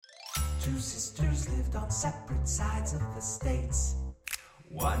Two sisters lived on separate sides of the states.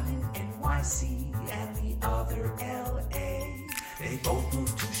 One in NYC and the other LA. They both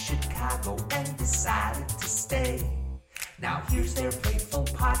moved to Chicago and decided to stay. Now here's their playful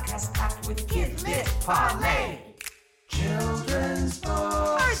podcast packed with Kid Lit Parlay. Children's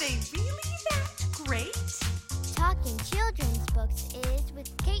books. Are they really that great? Talking Children's Books is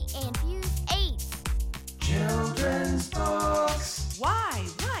with Kate and Fuse 8. Children's books. Why,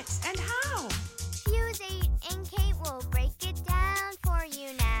 what, and how? Fuse 8 and Kate will break it down for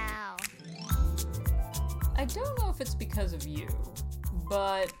you now. I don't know if it's because of you,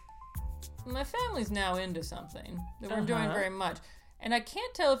 but my family's now into something that we're enjoying very much. And I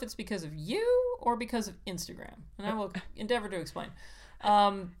can't tell if it's because of you or because of Instagram. And I will endeavor to explain.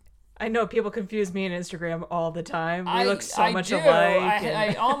 I know people confuse me and Instagram all the time. We look so much do. alike.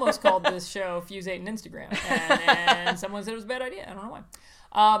 I almost called this show Fuse 8 and Instagram. And someone said it was a bad idea. I don't know why.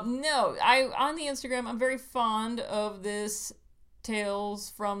 No, on the Instagram, I'm very fond of this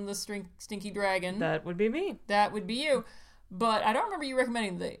Tales from the Stinky Dragon. That would be me. That would be you. But I don't remember you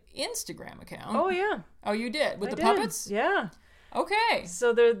recommending the Instagram account. Oh, yeah. Oh, you did? With I the did. puppets? Yeah. Okay.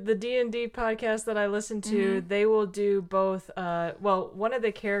 So the D&D podcast that I listen to, they will do both, one of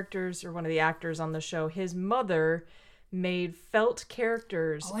the characters or one of the actors on the show, his mother made felt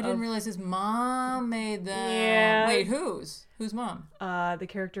characters. Oh, I didn't realize his mom made them. Yeah. Wait, whose? Whose mom? The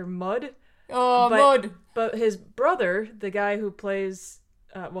character Mud. Oh, Mud. But his brother, the guy who plays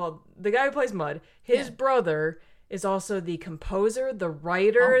Mud, his brother is also the composer, the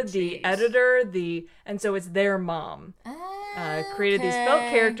writer, the editor, and so it's their mom. Created these felt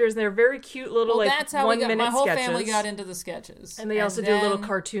characters, and they're very cute little that's how 1 minute my whole sketches. family got into the sketches. And they also do little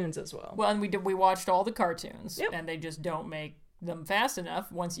cartoons as well. Well, and we watched all the cartoons, and they just don't make them fast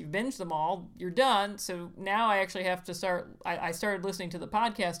enough. Once you've binged them all, you're done. So now I actually have to start. I started listening to the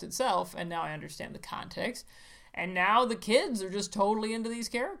podcast itself, and now I understand the context. And now the kids are just totally into these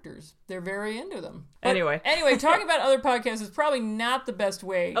characters. They're very into them. But anyway, talking about other podcasts is probably not the best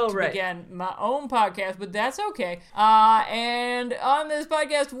way to begin my own podcast, but that's okay. And on this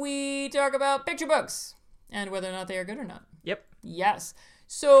podcast, we talk about picture books and whether or not they are good or not. Yep. Yes.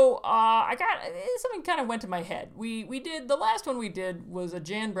 So something kind of went to my head. We did, the last one we did was a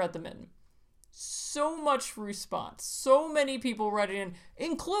Jan Brett the Mitten. So much response. So many people writing in,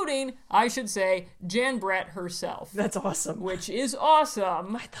 including, I should say, Jan Brett herself. That's awesome. Which is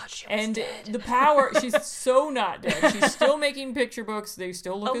awesome. I thought she was dead. And the power, she's so not dead. She's still making picture books. They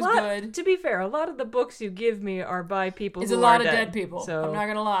still look as good. To be fair, a lot of the books you give me are by people who are dead. It's a lot of dead people. So, I'm not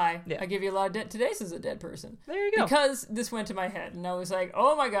going to lie. Yeah. I give you a lot of dead. Today's is a dead person. There you go. Because this went to my head. And I was like,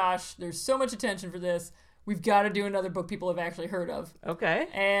 oh my gosh, there's so much attention for this. We've got to do another book people have actually heard of. Okay.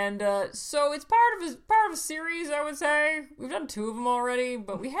 And so it's part of a series, I would say. We've done 2 of them already,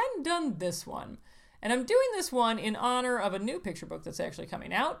 but we hadn't done this one. And I'm doing this one in honor of a new picture book that's actually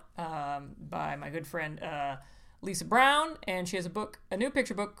coming out by my good friend Lisa Brown. And she has a new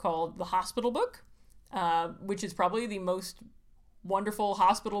picture book called The Hospital Book, which is probably the most wonderful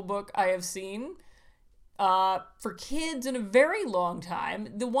hospital book I have seen for kids in a very long time.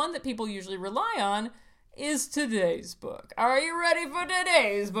 The one that people usually rely on is today's book. Are you ready for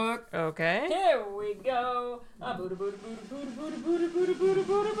today's book? Okay. Here we go.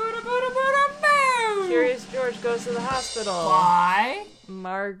 Curious George Goes to the Hospital. By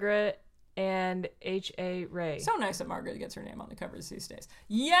Margaret and H.A. Ray. So nice that Margaret gets her name on the covers these days.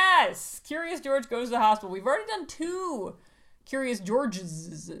 Yes! Curious George Goes to the Hospital. We've already done 2 Curious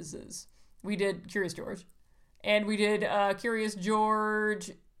Georges. We did Curious George. And we did Curious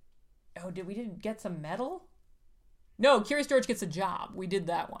George... Oh, we did Get Some Metal? No, Curious George Gets a Job. We did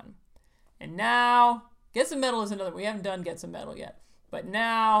that one. And now, Get Some Metal is another. We haven't done Get Some Metal yet. But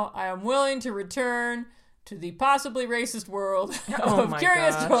now, I am willing to return to the possibly racist world of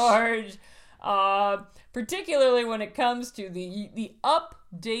Curious George. Particularly when it comes to the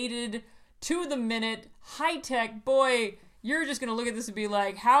updated, to-the-minute, high-tech. Boy, you're just going to look at this and be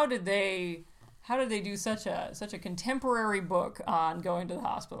like, how did they do such a contemporary book on going to the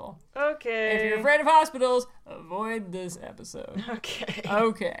hospital? Okay. If you're afraid of hospitals, avoid this episode.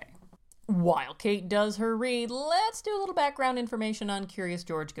 Okay. While Kate does her read, let's do a little background information on Curious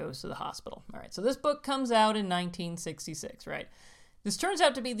George Goes to the Hospital. All right, so this book comes out in 1966, right? This turns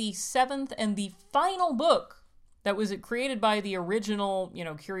out to be the 7th and the final book that was created by the original,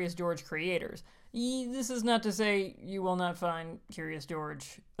 Curious George creators. This is not to say you will not find Curious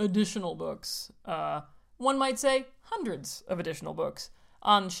George additional books. One might say hundreds of additional books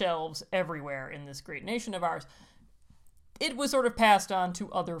on shelves everywhere in this great nation of ours. It was sort of passed on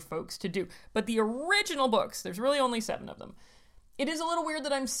to other folks to do. But the original books, there's really only 7 of them. It is a little weird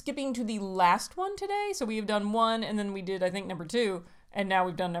that I'm skipping to the last one today. So we have done 1, and then we did, I think, number 2, and now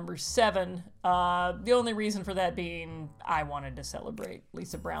we've done number 7. The only reason for that being I wanted to celebrate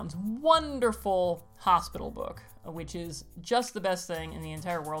Lisa Brown's wonderful hospital book, which is just the best thing in the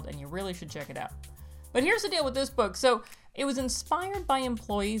entire world, and you really should check it out. But here's the deal with this book. So it was inspired by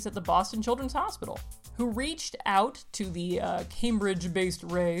employees at the Boston Children's Hospital who reached out to the Cambridge-based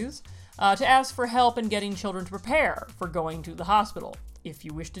Rays to ask for help in getting children to prepare for going to the hospital. If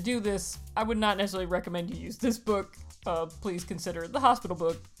you wish to do this, I would not necessarily recommend you use this book. Please consider the hospital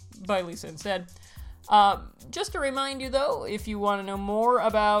book by Lisa instead. Just to remind you, though, if you want to know more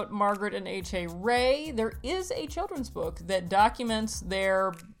about Margaret and H.A. Ray, there is a children's book that documents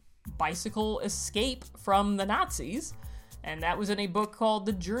their bicycle escape from the Nazis. And that was in a book called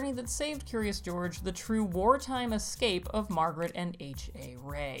The Journey That Saved Curious George, The True Wartime Escape of Margaret and H.A.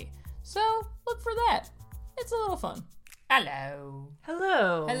 Ray. So, look for that. It's a little fun. Hello.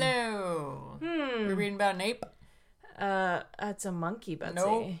 Hello. Hello. We're reading about an ape? It's a monkey, Betsy.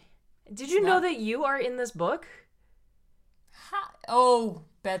 No. Did you know that you are in this book? Oh,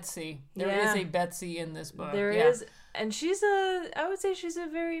 Betsy. There is Yeah. a Betsy in this book. There Yeah. is, and I would say she's a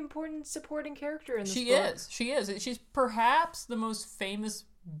very important supporting character in this book. She is. She's perhaps the most famous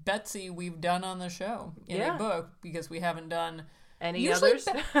Betsy we've done on the show in a book, because we haven't done any others.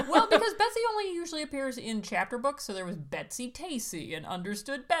 Well, because Betsy only usually appears in chapter books, so there was Betsy Tacy and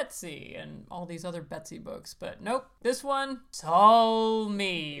Understood Betsy and all these other Betsy books. But nope, this one, it's all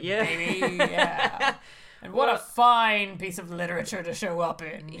me, baby. Yeah. And what a fine piece of literature to show up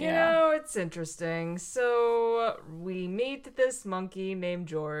in. You know, it's interesting. So we meet this monkey named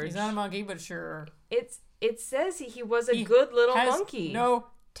George. He's not a monkey, but sure. It says he was a good little monkey. No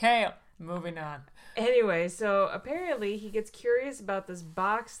tail. Moving on. Anyway, so apparently he gets curious about this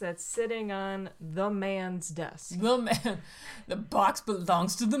box that's sitting on the man's desk. The man. The box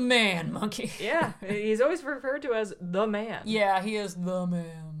belongs to the man, monkey. Yeah, he's always referred to as the man. Yeah, he is the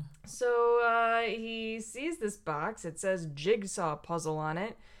man. So he sees this box. It says jigsaw puzzle on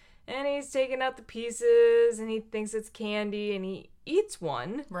it. And he's taking out the pieces and he thinks it's candy and he eats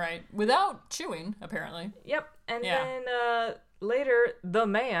one. Right. Without chewing, apparently. Yep. And then later, the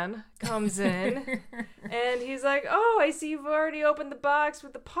man comes in and he's like, "Oh, I see you've already opened the box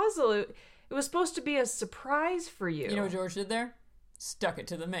with the puzzle. It was supposed to be a surprise for you." You know what George did there? Stuck it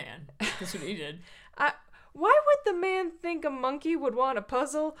to the man. That's what he did. Why would the man think a monkey would want a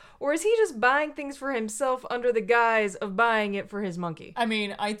puzzle? Or is he just buying things for himself under the guise of buying it for his monkey? I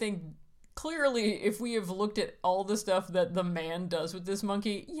mean, I think clearly if we have looked at all the stuff that the man does with this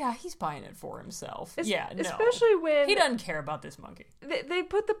monkey, yeah, he's buying it for himself. Especially when he doesn't care about this monkey. They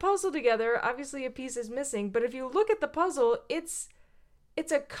put the puzzle together. Obviously a piece is missing, but if you look at the puzzle, it's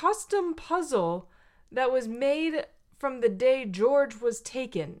a custom puzzle that was made from the day George was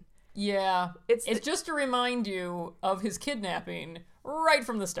taken. Yeah. It's just to remind you of his kidnapping right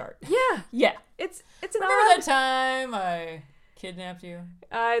from the start. Yeah. Yeah. It's Remember that time I kidnapped you?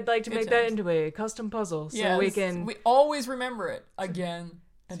 I'd like to make that into a custom puzzle so we always remember it again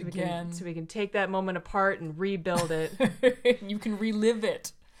and again. So we can take that moment apart and rebuild it. You can relive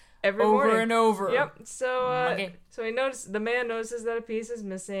it every over morning. and over. Yep. So the man notices that a piece is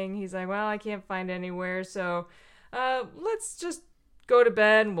missing. He's like, "Well, I can't find it anywhere, so let's just go to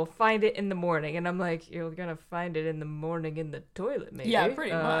bed and we'll find it in the morning." And I'm like, "You're gonna find it in the morning in the toilet, maybe?" Yeah,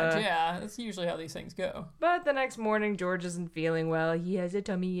 pretty much. Yeah, that's usually how these things go. But the next morning, George isn't feeling well. He has a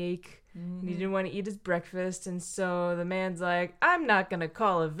tummy ache. And he didn't want to eat his breakfast. And so the man's like, "I'm not gonna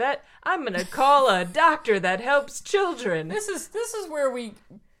call a vet. I'm gonna call a doctor that helps children." This is where we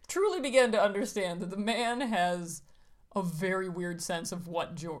truly begin to understand that the man has a very weird sense of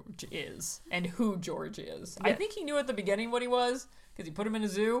what George is and who George is. Yeah. I think he knew at the beginning what he was, because he put him in a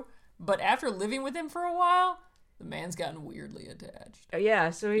zoo, but after living with him for a while, the man's gotten weirdly attached. Yeah,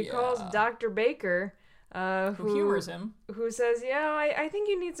 so he calls Dr. Baker, who humors him, who says, I think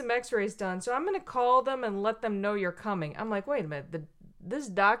you need some x-rays done, so I'm going to call them and let them know you're coming. I'm like, wait a minute, this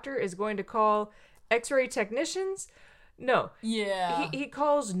doctor is going to call x-ray technicians? No. Yeah. He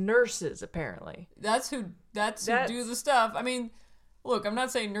calls nurses, apparently. That's who do the stuff. I mean, look, I'm not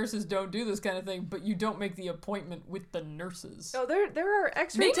saying nurses don't do this kind of thing, but you don't make the appointment with the nurses. No, there are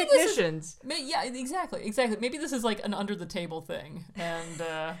x-ray technicians. Yeah, exactly. Maybe this is like an under-the-table thing, and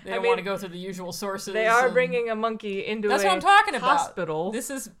they don't want to go through the usual sources. They are bringing a monkey into That's what I'm talking about. Hospital.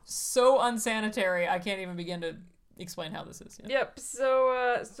 This is so unsanitary, I can't even begin to explain how this is. Yeah. Yep.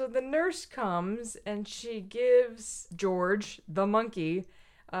 So the nurse comes and she gives George, the monkey,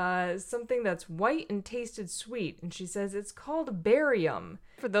 something that's white and tasted sweet. And she says it's called barium.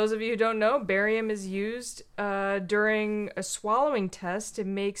 For those of you who don't know, barium is used during a swallowing test to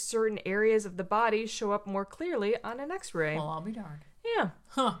make certain areas of the body show up more clearly on an x-ray. Well, I'll be darned. Yeah.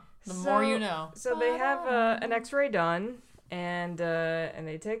 Huh. The more you know. So they have an x-ray done, and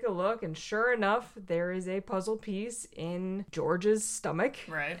they take a look, and sure enough, there is a puzzle piece in George's stomach.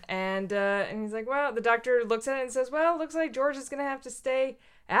 Right. And he's like, well, the doctor looks at it and says, well, it looks like George is going to have to stay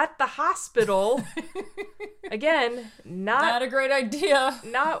at the hospital. Again, not a great idea.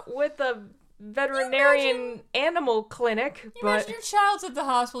 Not with a veterinarian animal clinic. Imagine your child's at the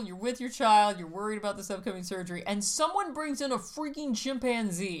hospital, you're with your child, you're worried about this upcoming surgery, and someone brings in a freaking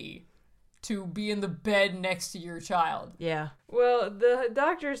chimpanzee to be in the bed next to your child. Yeah. Well, the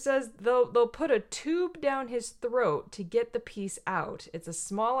doctor says they'll put a tube down his throat to get the piece out. It's a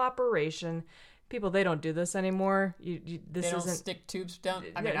small operation. People, they don't do this anymore. This they don't isn't stick tubes down.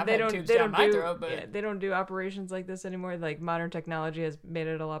 I mean, I've they had don't, tubes they down don't my do, throat, but yeah, they don't do operations like this anymore. Like, modern technology has made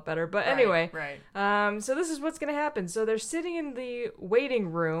it a lot better. But anyway, right. So this is what's going to happen. So they're sitting in the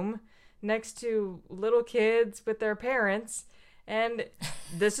waiting room next to little kids with their parents, and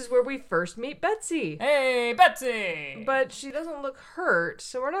this is where we first meet Betsy. Hey, Betsy! But she doesn't look hurt,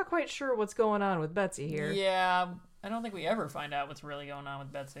 so we're not quite sure what's going on with Betsy here. Yeah, I don't think we ever find out what's really going on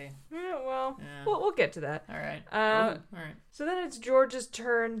with Betsy. Yeah, well, we'll get to that. All right. All right. So then it's George's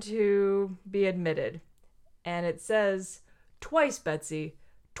turn to be admitted. And it says, twice, Betsy.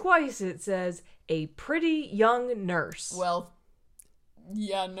 Twice it says, a pretty young nurse. Well,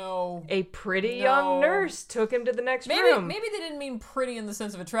 yeah, no. A pretty young nurse took him to the next room. Maybe they didn't mean pretty in the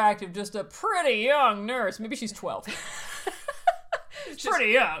sense of attractive, just a pretty young nurse. Maybe she's 12. She's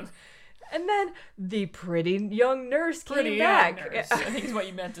pretty young. And then the pretty young nurse came back. Nurse, I think is what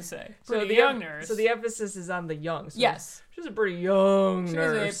you meant to say. So the young nurse. So the emphasis is on the young. So yes. She's a pretty young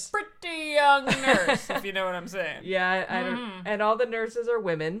nurse. She's a pretty young nurse, if you know what I'm saying. Yeah, I don't. And all the nurses are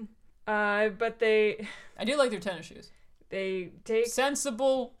women. But they... I do like their tennis shoes. They take...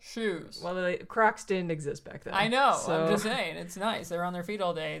 sensible shoes. Well, Crocs didn't exist back then. I know. So... I'm just saying. It's nice. They're on their feet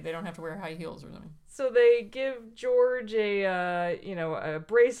all day. They don't have to wear high heels or something. So they give George a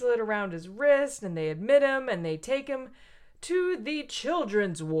bracelet around his wrist, and they admit him, and they take him to the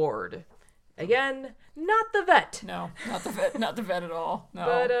children's ward. Again, not the vet. No, not the vet. Not the vet at all. No,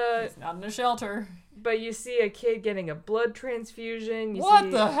 but he's not in a shelter. But you see a kid getting a blood transfusion.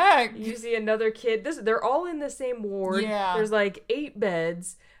 What the heck? You see another kid. They're all in the same ward. Yeah. There's like 8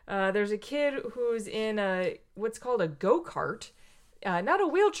 beds. There's a kid who's in what's called a go-kart. Not a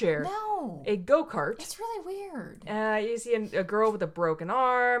wheelchair. No. A go-kart. It's really weird. You see a girl with a broken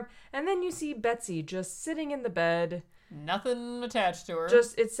arm. And then you see Betsy just sitting in the bed. Nothing attached to her.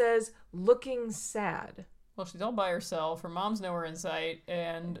 It says, looking sad. Well, she's all by herself. Her mom's nowhere in sight,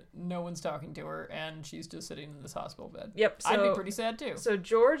 and no one's talking to her, and she's just sitting in this hospital bed. Yep. I'd be pretty sad, too. So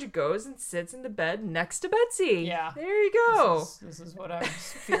George goes and sits in the bed next to Betsy. Yeah. There you go. This is what I was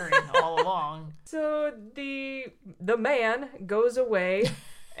fearing all along. So the man goes away,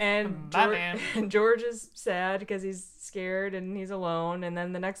 and George is sad because he's scared and he's alone. And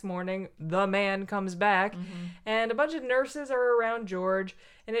then the next morning, the man comes back, and a bunch of nurses are around George.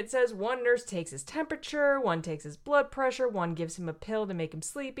 And it says one nurse takes his temperature, one takes his blood pressure, one gives him a pill to make him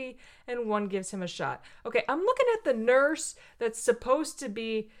sleepy, and one gives him a shot. Okay, I'm looking at the nurse that's supposed to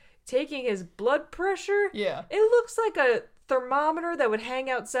be taking his blood pressure. Yeah. It looks like a thermometer that would hang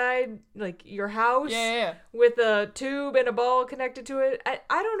outside, like, your house. Yeah. With a tube and a ball connected to it. I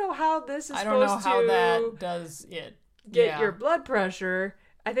don't know how this is supposed to... I don't know how that does it. Get your blood pressure.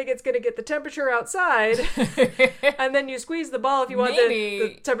 I think it's going to get the temperature outside, and then you squeeze the ball if you want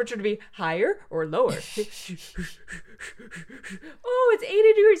the temperature to be higher or lower. Oh, it's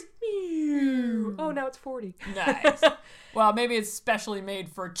 80 degrees. Oh, now it's 40. Nice. Well, maybe it's specially made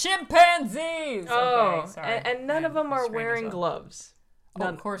for chimpanzees. Oh, okay, sorry. And none of them are wearing gloves. Oh,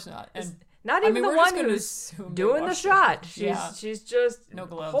 of course not. And not even the one who's doing the shot. She's just no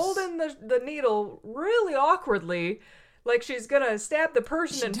gloves. Holding the needle really awkwardly. Like she's gonna stab the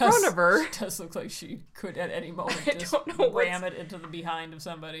person in front of her. She does look like she could at any moment just ram it into the behind of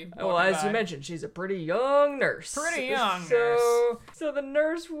somebody. Well, as you mentioned, she's a pretty young nurse. Pretty young nurse. So the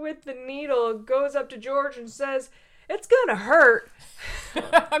nurse with the needle goes up to George and says, "It's gonna hurt."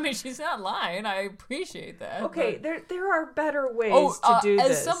 I mean, she's not lying. I appreciate that. Okay, there are better ways to do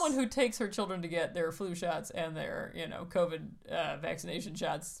this. As someone who takes her children to get their flu shots and their, COVID vaccination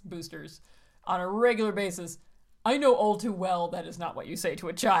shots, boosters, on a regular basis, I know all too well that is not what you say to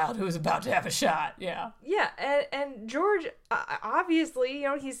a child who is about to have a shot. Yeah. Yeah, and George, obviously, you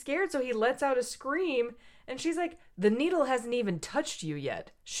know, he's scared, so he lets out a scream, and she's like, "The needle hasn't even touched you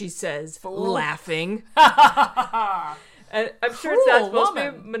yet," she says, laughing. And I'm sure it's not supposed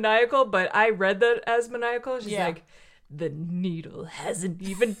to be maniacal, but I read that as maniacal. She's like, "The needle hasn't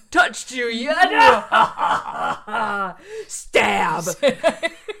even touched you yet." Stab.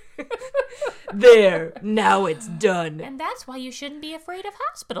 There, now it's done. And that's why you shouldn't be afraid of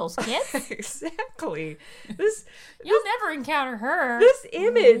hospitals, kids. Exactly. You'll never encounter her. This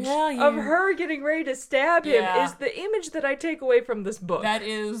image of her getting ready to stab him is the image that I take away from this book. That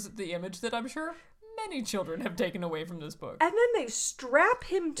is the image that I'm sure many children have taken away from this book. And then they strap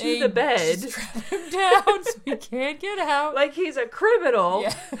him to the bed. Strap him down so he can't get out. Like he's a criminal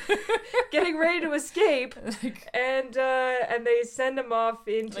getting ready to escape. And they send him off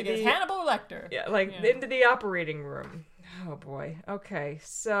into like it's Hannibal Lecter. Into the operating room. Oh boy. Okay.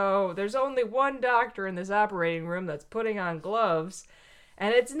 So there's only one doctor in this operating room that's putting on gloves.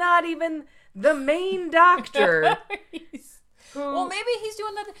 And it's not even the main doctor. Well, maybe he's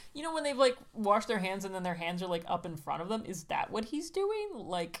doing that. You know, when they've like washed their hands and then their hands are like up in front of them. Is that what he's doing?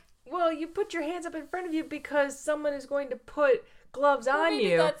 Like, well, you put your hands up in front of you because someone is going to put gloves on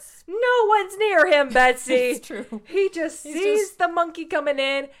you. That's... No one's near him, Betsy. It's true. He just sees the monkey coming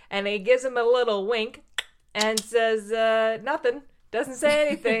in and he gives him a little wink and says nothing. Doesn't say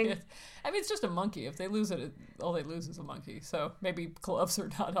anything. I mean, it's just a monkey. If they lose it, all they lose is a monkey. So maybe gloves are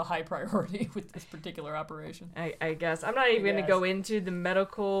not a high priority with this particular operation. I guess. I'm not even going to go into the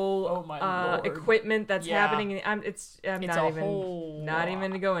medical equipment that's happening. I'm not even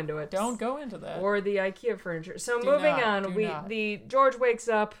going to go into it. Don't go into that. Or the IKEA furniture. So moving on, George wakes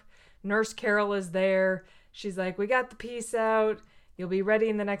up. Nurse Carol is there. She's like, "We got the piece out. You'll be ready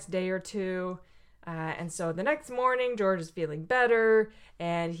in the next day or two." And so the next morning, George is feeling better,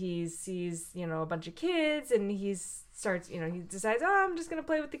 and he sees, you know, a bunch of kids, and he starts, you know, he decides, I'm just gonna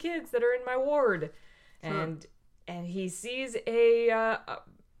play with the kids that are in my ward, sure. and he sees a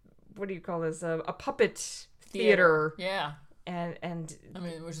what do you call this? A puppet theater. Yeah. And I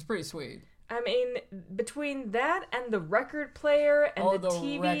mean, which is pretty sweet. I mean, between that and the record player and the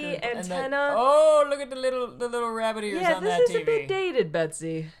TV antenna. Look at the little rabbit ears on that TV. Yeah, this is a bit dated,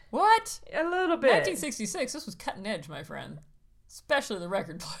 Betsy. What? A little bit. 1966. This was cutting edge, my friend. Especially the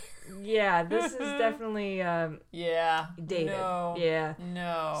record player. Yeah, this is definitely dated. No. Yeah.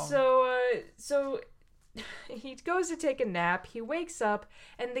 No. So he goes to take a nap. He wakes up,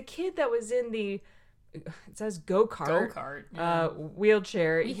 and the kid that was in the it says go-kart.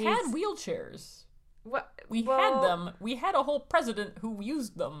 Wheelchair. We had wheelchairs. What? We had them. We had a whole president who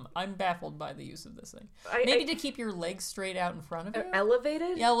used them. I'm baffled by the use of this thing. Maybe to keep your legs straight out in front of you?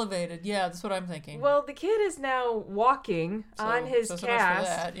 Elevated? Elevated. Yeah, that's what I'm thinking. Well, the kid is now walking on his cast. So much for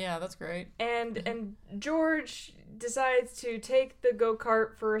that. Yeah, that's great. And George decides to take the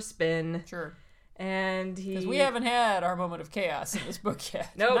go-kart for a spin. Sure. And because we haven't had our moment of chaos in this book yet.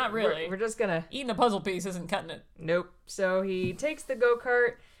 Nope, not really. We're just gonna eating a puzzle piece isn't cutting it. Nope. So he takes the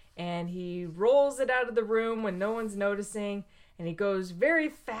go-kart and he rolls it out of the room when no one's noticing, and he goes very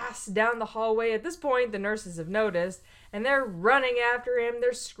fast down the hallway. At this point, the nurses have noticed, and they're running after him.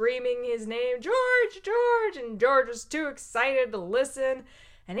 They're screaming his name, George, George, and George is too excited to listen,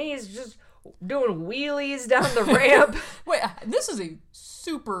 and he's just doing wheelies down the ramp. Wait, this is a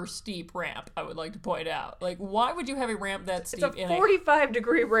super steep ramp, I would like to point out. Like, why would you have a ramp that steep? It's a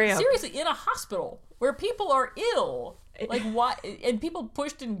 45-degree ramp. Seriously, in a hospital where people are ill. Like, why? And people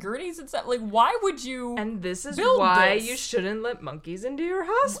pushed in gurneys and stuff. Like, why would you? And this is why you shouldn't let monkeys into your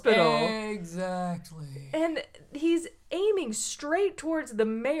hospital. Exactly. And he's aiming straight towards the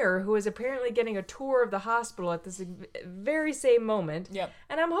mayor, who is apparently getting a tour of the hospital at this very same moment. Yep.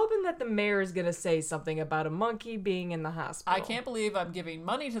 And I'm hoping that the mayor is going to say something about a monkey being in the hospital. I can't believe I'm giving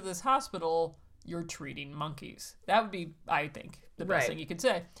money to this hospital. You're treating monkeys. That would be, I think, the best thing you could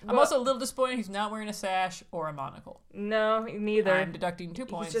say. I'm also a little disappointed he's not wearing a sash or a monocle. No, neither. I'm deducting 2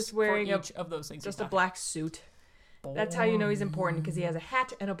 points just wearing for each of those things. Just a black suit. That's how you know he's important, because he has a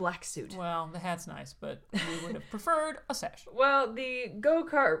hat and a black suit. Well, the hat's nice, but we would have preferred a sash. Well, the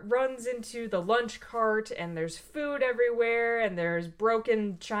go-kart runs into the lunch cart, and there's food everywhere, and there's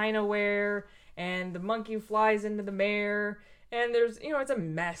broken chinaware, and the monkey flies into the mayor. And there's, it's a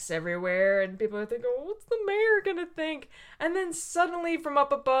mess everywhere, and people are thinking, what's the mayor gonna think? And then suddenly from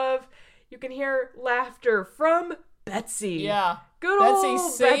up above, you can hear laughter from Betsy. Yeah. Good Betsy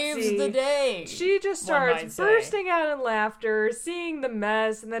old saves Betsy. The day. She just starts bursting out in laughter, seeing the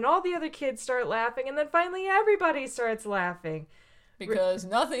mess, and then all the other kids start laughing, and then finally everybody starts laughing. because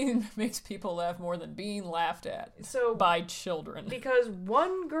nothing makes people laugh more than being laughed at by children. Because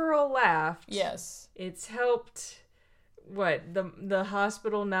one girl laughed. Yes. It's helped... What, the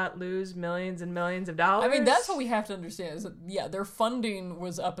hospital not lose millions and millions of dollars? I mean, that's what we have to understand is that, yeah, their funding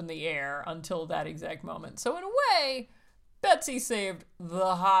was up in the air until that exact moment. So in a way, Betsy saved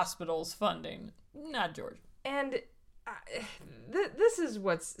the hospital's funding, not George. And this is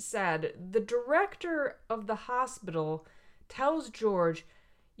what's sad. The director of the hospital tells George,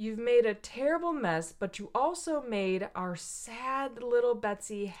 "You've made a terrible mess, but you also made our sad little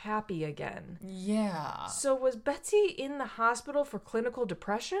Betsy happy again." Yeah. So was Betsy in the hospital for clinical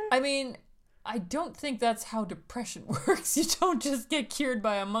depression? I mean, I don't think that's how depression works. You don't just get cured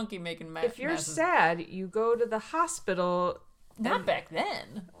by a monkey making If you're sad, you go to the hospital. Not back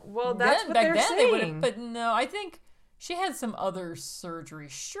then. Well, that's what they're saying. But no, I think she had some other surgery.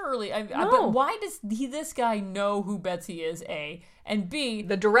 Surely. But why does this guy know who Betsy is, A? And B,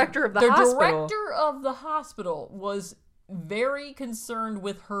 the director of the hospital. The director of the hospital was very concerned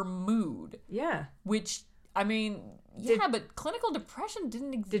with her mood. Yeah. Which, I mean, but clinical depression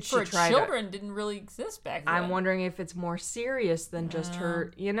didn't exist for children. Didn't really exist back then. I'm wondering if it's more serious than just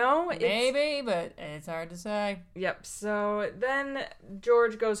her, you know? Maybe, but it's hard to say. Yep. So then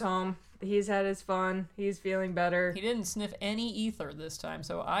George goes home. He's had his fun. He's feeling better. He didn't sniff any ether this time,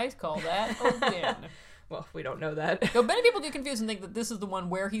 so I call that a win. Well, we don't know that. No, many people get confused and think that this is the one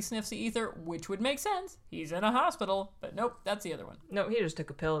where he sniffs the ether, which would make sense. He's in a hospital, but nope, that's the other one. No, he just took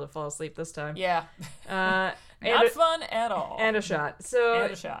a pill to fall asleep this time. Yeah. Not fun at all. And a shot. So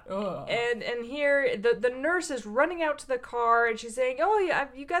and a shot. Ugh. And here the nurse is running out to the car and she's saying, "Oh, yeah,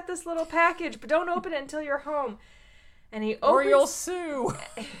 you got this little package, but don't open it until you're home." And he opens, or you'll sue.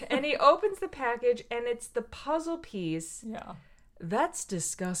 And he opens the package and it's the puzzle piece. Yeah. That's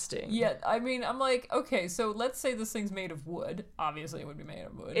disgusting. Yeah, I mean, I'm like, okay, so let's say this thing's made of wood. Obviously, it would be made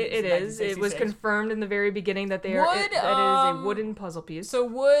of wood. It is. It was confirmed in the very beginning that that is a wooden puzzle piece. So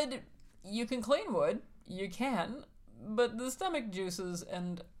wood, you can clean wood. You can. But the stomach juices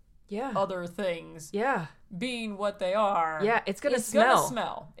and other things being what they are. Yeah, it's going to smell. It's going to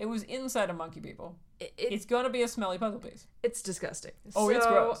smell. It was inside of monkey people. It's going to be a smelly puzzle piece. It's disgusting. Oh, it's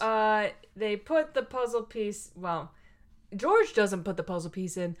gross. They put the puzzle piece, George doesn't put the puzzle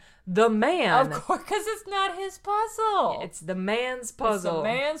piece in. The man. Of course, because it's not his puzzle. It's the man's puzzle. It's the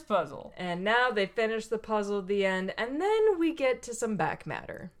man's puzzle. And now they finish the puzzle at the end, and then we get to some back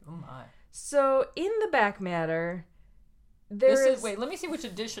matter. Oh my. So in the back matter, wait, let me see which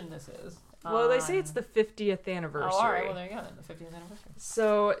edition this is. Well, they say it's the 50th anniversary. Oh, all right. Well, there you go then, the 50th anniversary.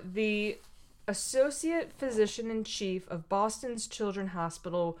 So the Associate Physician-in-Chief of Boston's Children's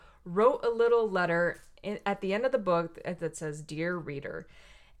Hospital wrote a little letter at the end of the book that says, "Dear Reader,"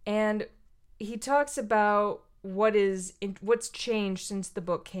 and he talks about what's changed since the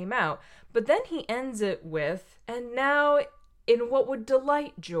book came out. But then he ends it with, "And now, in what would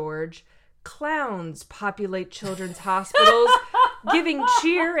delight George, clowns populate children's hospitals, giving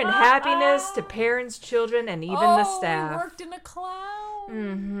cheer and happiness to parents, children, and even the staff." We worked in a clown.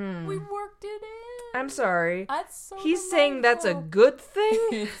 Mm-hmm. We worked it in. I'm sorry. That's so He's saying that's a good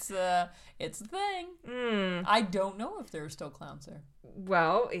thing? It's a thing. I don't know if there are still clowns there.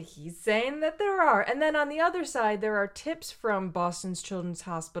 Well, he's saying that there are. And then on the other side, there are tips from Boston's Children's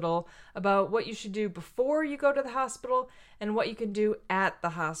Hospital about what you should do before you go to the hospital and what you can do at the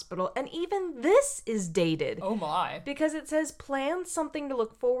hospital. And even this is dated. Oh my. Because it says plan something to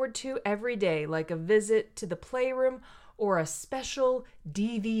look forward to every day, like a visit to the playroom or a special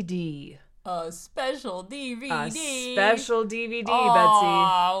DVD. A special DVD. A special DVD, Betsy.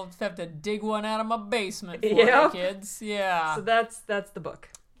 I'll have to dig one out of my basement for you kids. Yeah. So that's the book.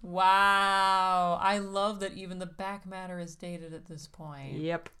 Wow. I love that even the back matter is dated at this point.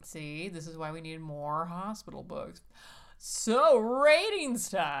 Yep. See, this is why we need more hospital books. So, ratings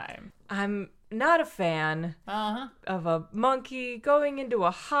time. I'm not a fan of a monkey going into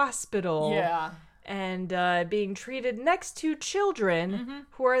a hospital. Yeah. And being treated next to children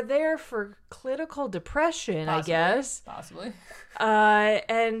who are there for clinical depression, I guess. Possibly.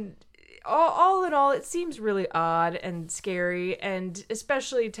 And all in all, it seems really odd and scary, and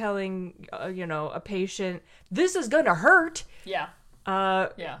especially telling, a patient, this is going to hurt. Yeah.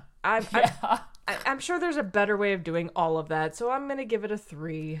 I'm sure there's a better way of doing all of that, so I'm going to give it a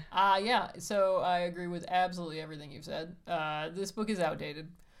 3. Yeah, so I agree with absolutely everything you've said. This book is outdated.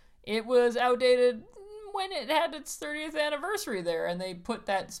 It was outdated when it had its 30th anniversary there, and they put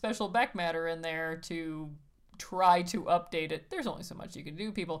that special back matter in there to try to update it. There's only so much you can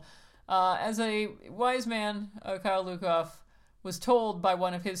do, people. As a wise man, Kyle Lukoff was told by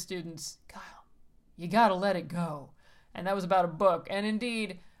one of his students, Kyle, you gotta let it go. And that was about a book. And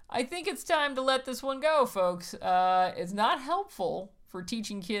indeed, I think it's time to let this one go, folks. It's not helpful for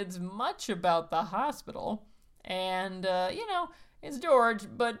teaching kids much about the hospital. And, it's George,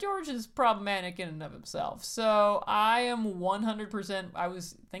 but George is problematic in and of himself. So I am 100%, I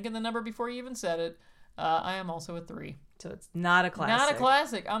was thinking the number before you even said it. I am also a 3. So it's not a classic. Not a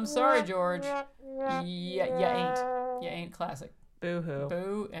classic. I'm sorry, George. You ain't classic. Boo-hoo.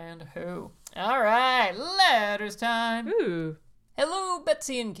 Boo and hoo. All right, letters time. Ooh. Hello,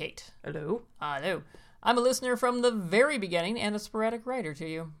 Betsy and Kate. Hello. Hello. I'm a listener from the very beginning and a sporadic writer to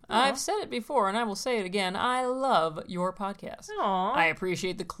you. I've said it before, and I will say it again. I love your podcast. Aww. I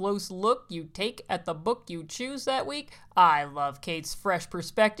appreciate the close look you take at the book you choose that week. I love Kate's fresh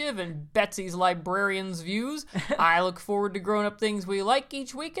perspective and Betsy's librarian's views. I look forward to growing up things we like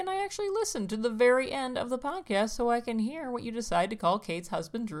each week, and I actually listen to the very end of the podcast so I can hear what you decide to call Kate's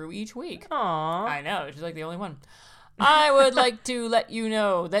husband Drew each week. Aww. I know, she's like the only one. I would like to let you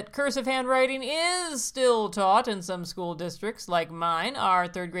know that cursive handwriting is still taught in some school districts like mine. Our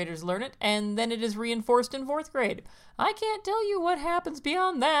third graders learn it, and then it is reinforced in fourth grade. I can't tell you what happens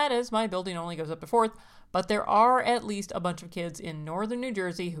beyond that, as my building only goes up to fourth, but there are at least a bunch of kids in northern New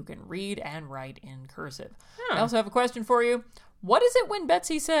Jersey who can read and write in cursive. I also have a question for you. What is it when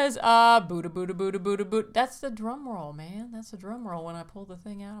Betsy says, booda booda booda booda boot? That's the drum roll, man. That's the drum roll when I pull the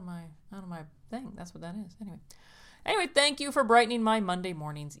thing out of my thing. That's what that is. Anyway, thank you for brightening my Monday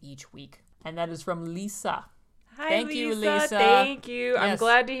mornings each week. And that is from Lisa. Hi, Thank you, Lisa. Thank you. Yes. I'm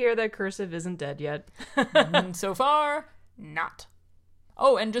glad to hear that cursive isn't dead yet. So far, not.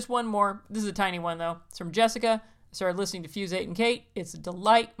 Oh, and just one more. This is a tiny one, though. It's from Jessica. I started listening to Fuse 8 and Kate. It's a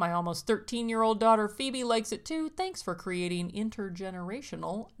delight. My almost 13-year-old daughter, Phoebe, likes it too. Thanks for creating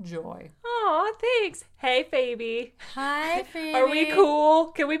intergenerational joy. Aw, thanks. Hey, Phoebe. Hi, Phoebe. Are we cool?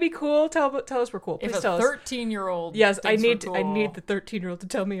 Can we be cool? Tell us we're cool. Please If tell a us. 13-year-old Yes, I thinks we're need cool. the 13-year-old to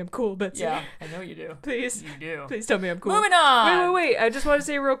tell me I'm cool, Betsy. Yeah, I know you do. Please. You do. Please tell me I'm cool. Moving on. Wait. I just want to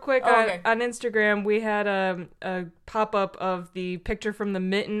say real quick, Okay. on Instagram, we had a pop-up of the picture from the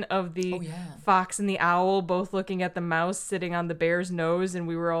mitten of the fox and the owl both looking at the mouse sitting on the bear's nose, and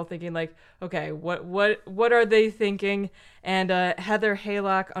we were all thinking, like, okay, what are they thinking? And Heather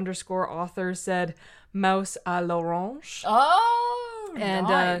Haylock _author said, mouse à l'orange. Oh, And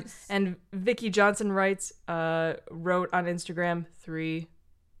nice. and Vicky Johnson wrote on Instagram 3,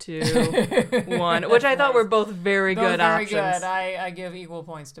 2, 1, which I thought were both very Both good very options. good. I give equal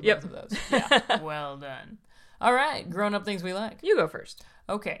points to Yep. both of those. Yeah, well done. All right, grown-up things we like. You go first.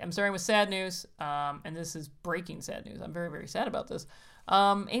 Okay, I'm starting with sad news, and this is breaking sad news. I'm very, very sad about this.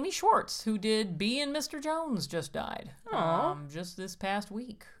 Amy Schwartz, who did Bee and Mr. Jones, just died. Just this past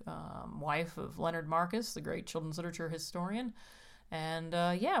week. Wife of Leonard Marcus, the great children's literature historian. And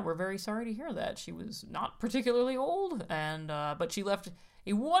we're very sorry to hear that. She was not particularly old, but she left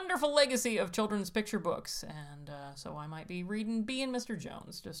a wonderful legacy of children's picture books. And so I might be reading Bee and Mr.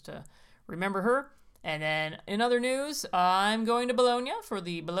 Jones just to remember her. And then in other news, I'm going to Bologna for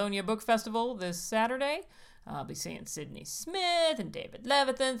the Bologna Book Festival this Saturday. I'll be seeing Sydney Smith, and David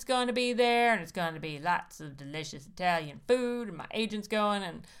Levithan's going to be there, and it's going to be lots of delicious Italian food, and my agent's going,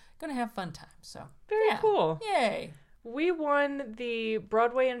 and going to have fun time. So Very cool. Yay. We won the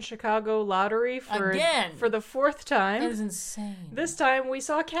Broadway in Chicago lottery for the 4th time. That is insane. This time we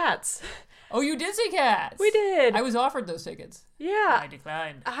saw Cats. Oh, you did see Cats? We did. I was offered those tickets. Yeah. I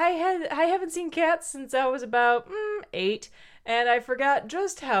declined. I haven't seen Cats since I was about 8, and I forgot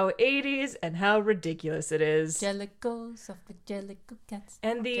just how 80s and how ridiculous it is. Jellicle, soft jellicle cats.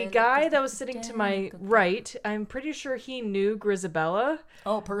 And the guy that was sitting to my right, I'm pretty sure he knew Grisabella.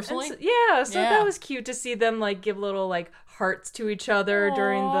 Oh, personally? So that was cute to see them like give little like hearts to each other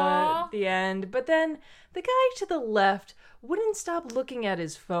during the end. But then the guy to the left wouldn't stop looking at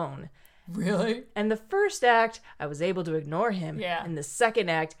his phone. Really? And the first act, I was able to ignore him. Yeah. In the second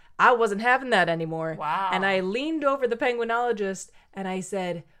act, I wasn't having that anymore. Wow. And I leaned over the penguinologist and I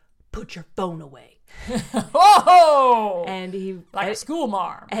said, "Put your phone away." Oh! And he like a school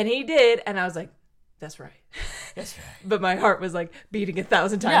marm. And he did, and I was like, "That's right." That's right. But my heart was like beating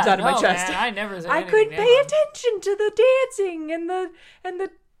 1,000 times out of my chest. Man, I never said I anything couldn't down. pay attention to the dancing and the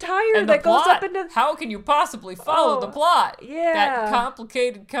tire And that the goes plot. up into. How can you possibly follow the plot? Yeah. That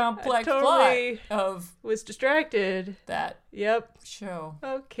complicated, complex totally plot of was distracted. that Yep. show.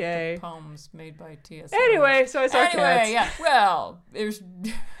 Okay. Poems made by T.S. Anyway, so I saw Cats. Anyway, yeah. Well, there's...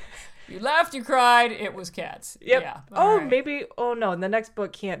 You laughed, you cried, it was Cats. Yep. Yeah. Oh, All right. maybe. Oh no, the next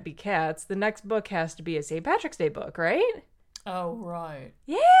book can't be Cats. The next book has to be a St. Patrick's Day book, right? Oh, right.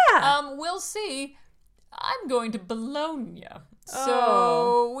 Yeah. We'll see. I'm going to Bologna. Oh.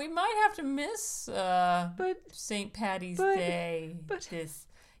 So we might have have to miss St. Patty's Day.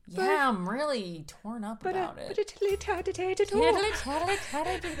 I'm really torn up about it.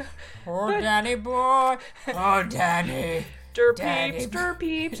 Poor Danny boy. Oh, Danny. Stir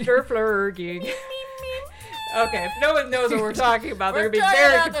peeps, stir flurging. Okay, if no one knows what we're talking about, they're going to be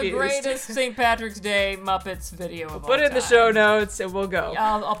very confused. We're talking about the greatest St. Patrick's Day Muppets video of all Put it in the show notes and we'll go.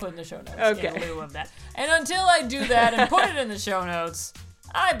 I'll put it in the show notes okay. in lieu of that. And until I do that and put it in the show notes,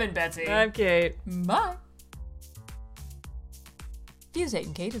 I've been Betsy. I'm Kate. Bye. Fuse 8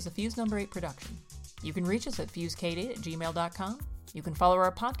 and Kate is a Fuse number 8 production. You can reach us at fusekate8@gmail.com. You can follow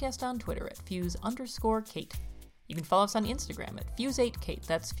our podcast on Twitter at Fuse_Kate. You can follow us on Instagram at Fuse8Kate.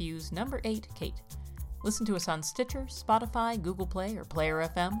 That's Fuse number 8 Kate. Listen to us on Stitcher, Spotify, Google Play, or Player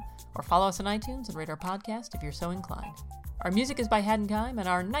FM, or follow us on iTunes and rate our podcast if you're so inclined. Our music is by Haddonheim, and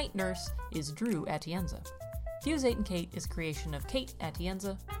our night nurse is Drew Atienza. Fuse 8 and Kate is a creation of Kate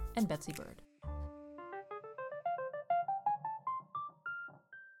Atienza and Betsy Bird.